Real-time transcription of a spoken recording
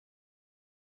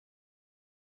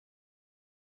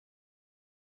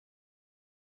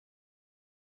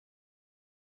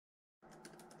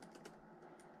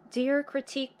Dear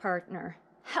critique partner,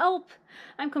 help!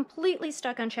 I'm completely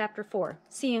stuck on chapter 4,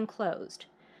 See Enclosed.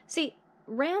 See,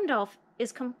 Randolph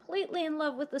is completely in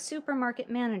love with the supermarket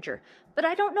manager, but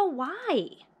I don't know why.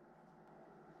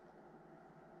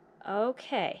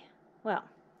 Okay, well,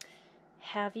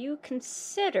 have you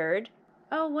considered...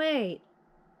 Oh, wait.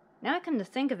 Now I come to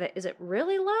think of it, is it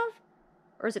really love?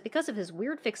 Or is it because of his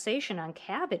weird fixation on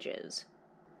cabbages?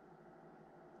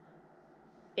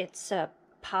 It's a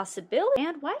possibility.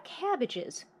 And why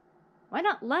cabbages? Why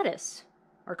not lettuce?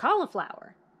 Or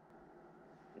cauliflower?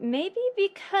 Maybe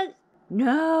because...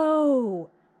 No!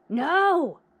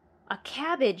 No! A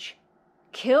cabbage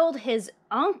killed his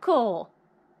uncle.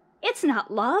 It's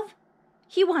not love.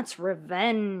 He wants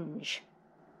revenge.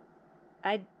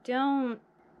 I don't...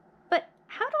 But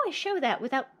how do I show that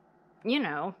without,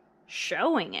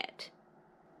 showing it?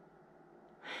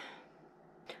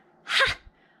 Ha!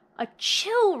 A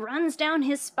chill runs down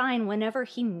his spine whenever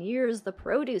he nears the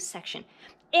produce section.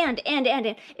 And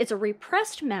it's a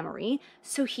repressed memory,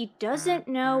 so he doesn't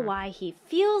know why he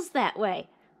feels that way.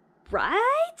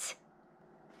 Right?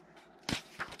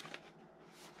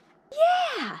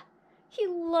 Yeah! He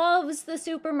loves the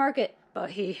supermarket,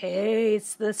 but he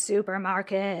hates the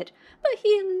supermarket. But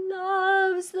he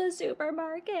loves the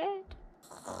supermarket.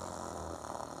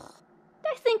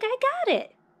 I think I got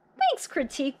it. Thanks,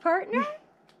 critique partner.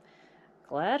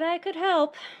 Glad I could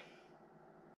help.